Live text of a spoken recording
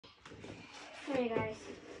Hey guys.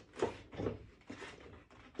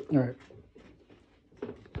 Alright.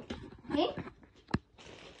 Okay?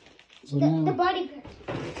 So now... The body part.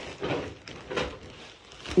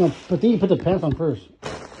 No, but then you put the pants on first.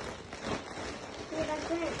 Yeah,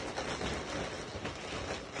 that's right.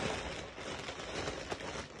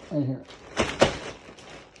 Right here.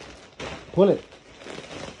 Pull it.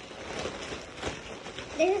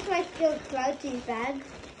 This is like Phil Crouch's bag.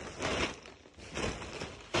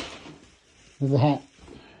 There's a hat.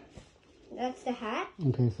 That's the hat?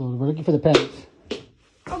 Okay, so we're looking for the pants.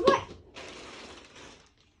 Oh, what?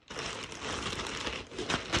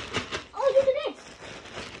 Oh, look at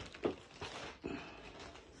this.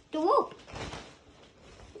 The rope.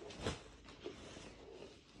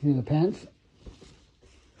 Here's the pants.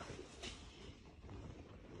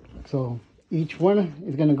 So each one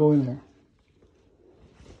is going to go in there.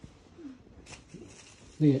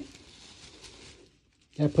 Look at it.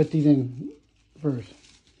 Gotta put these in first.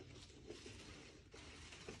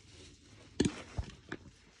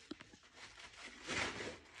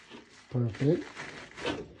 Perfect.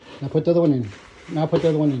 Now put the other one in. Now put the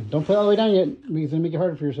other one in. Don't put it all the way down yet, because it's gonna make it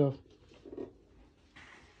harder for yourself.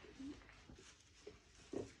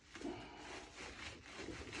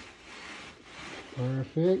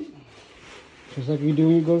 Perfect. Just like you do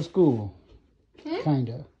when you go to school.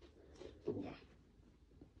 Kinda. Yeah.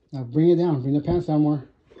 Now bring it down. Bring the pants down more.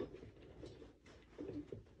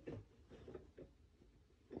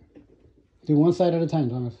 Do one side at a time,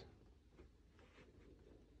 Thomas.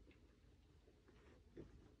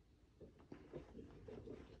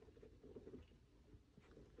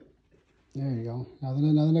 There you go. Now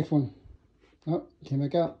the next one. Oh, came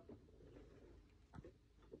back out.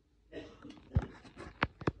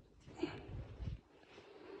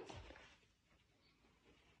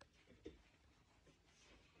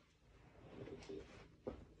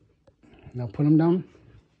 Now put them down.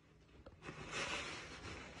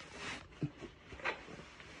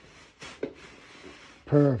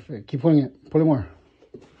 Perfect. Keep putting it. Put it more.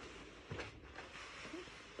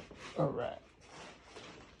 All right.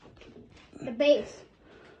 The base.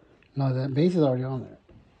 No, that base is already on there.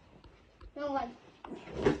 No what?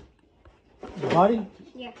 The body?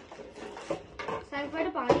 Yeah. Time for the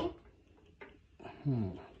body.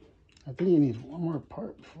 I think you need one more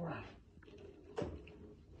part before.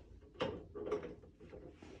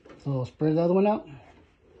 So spread the other one out.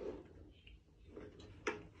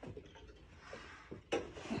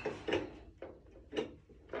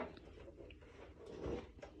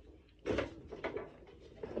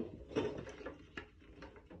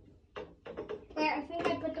 Wait, I think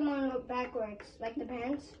I put them on backwards, like the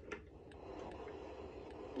pants.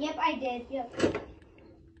 Yep, I did. Yep.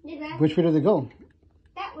 Did that? Which way did they go?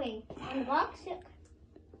 That way. On the box. Yep.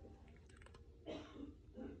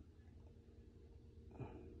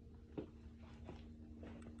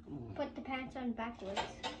 Put the pants on backwards.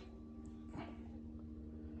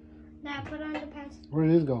 Now put on the pants Where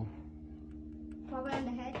did this go? probably on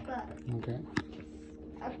the head, but Okay.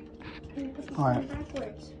 put this All right. on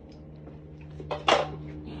backwards.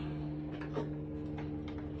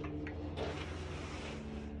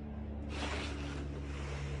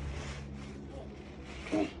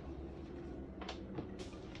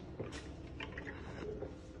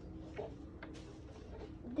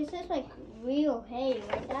 This is like real hay,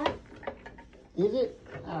 like that. Is it?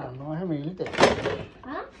 I don't know. I haven't looked at it.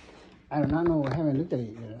 Huh? I do not know. I haven't looked at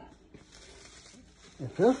it yet.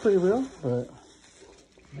 It feels pretty real, but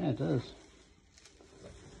yeah, it does.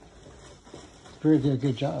 Spirit did a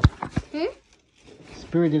good job.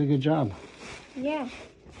 Spirit did a good job. Yeah.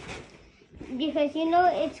 Because you know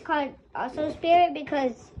it's called also Spirit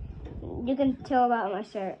because you can tell about my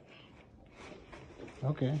shirt.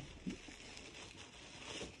 Okay.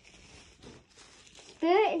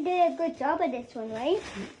 Spirit did a good job of this one, right?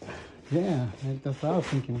 Yeah, that's what I was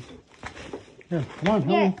thinking. Here, come on,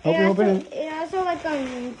 help Yeah, me. Help me open it. It also like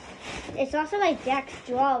it's also like Jack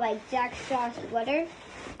Straw, like Jack Straw's sweater.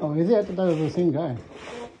 Oh, is it? I thought that was the same guy.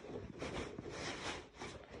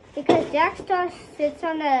 Because Jack Straw sits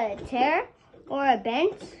on a chair or a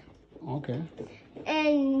bench, Okay.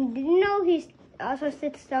 and you know he also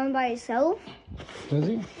sits down by himself. Does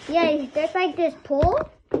he? Yeah, there's like this pole,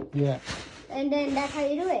 Yeah. and then that's how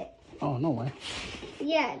you do it. Oh, no way.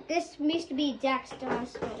 Yeah, this used to be Jack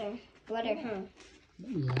Straw's sweater, huh?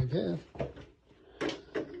 Yeah, I guess.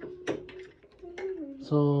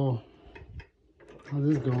 So, how's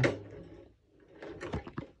this go?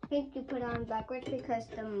 I think you put it on backwards because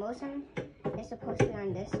the motion is supposed to be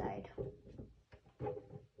on this side.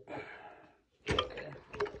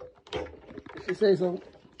 She say so.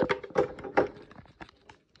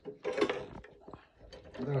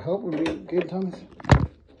 That'll help would be good, Thomas.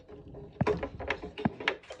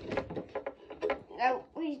 Now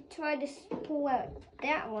we tried to pull out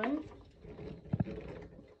that one.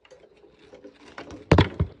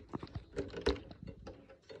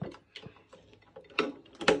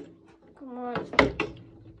 Come on.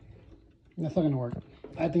 That's not gonna work.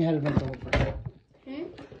 I think I had to make that work first.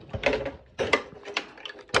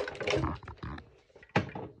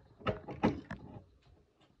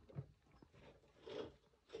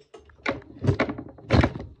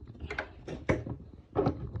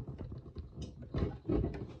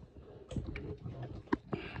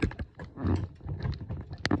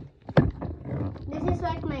 This is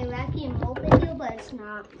like my vacuum open deal, but it's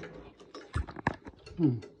not.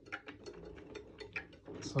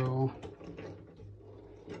 So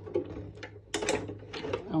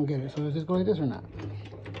I don't get it. So is this going like this or not?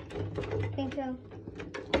 I think so.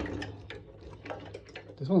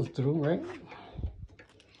 This one's through, right?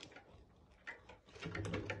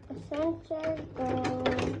 The sensor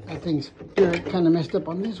goes. I think Spirit kind of messed up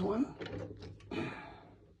on this one.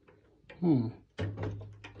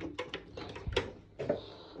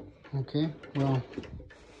 Okay, well,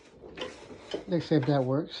 let's see if that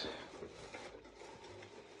works.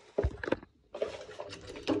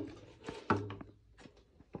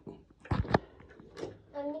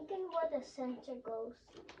 I'm thinking where the sensor goes.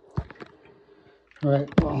 All right,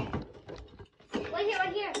 well. Right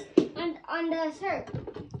here. On the shirt.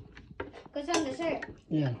 Goes on the shirt.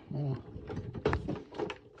 Yeah, I know.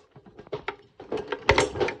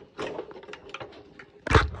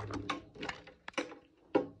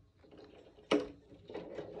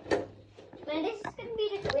 Man, this is gonna be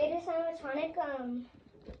the greatest animatronic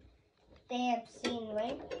they have seen,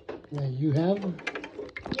 right? Yeah, you have?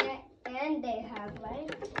 Yeah, and they have, right?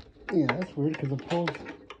 Yeah, that's weird because the poles.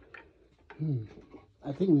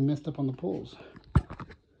 I think we messed up on the poles.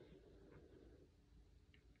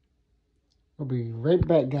 We'll be right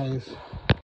back, guys.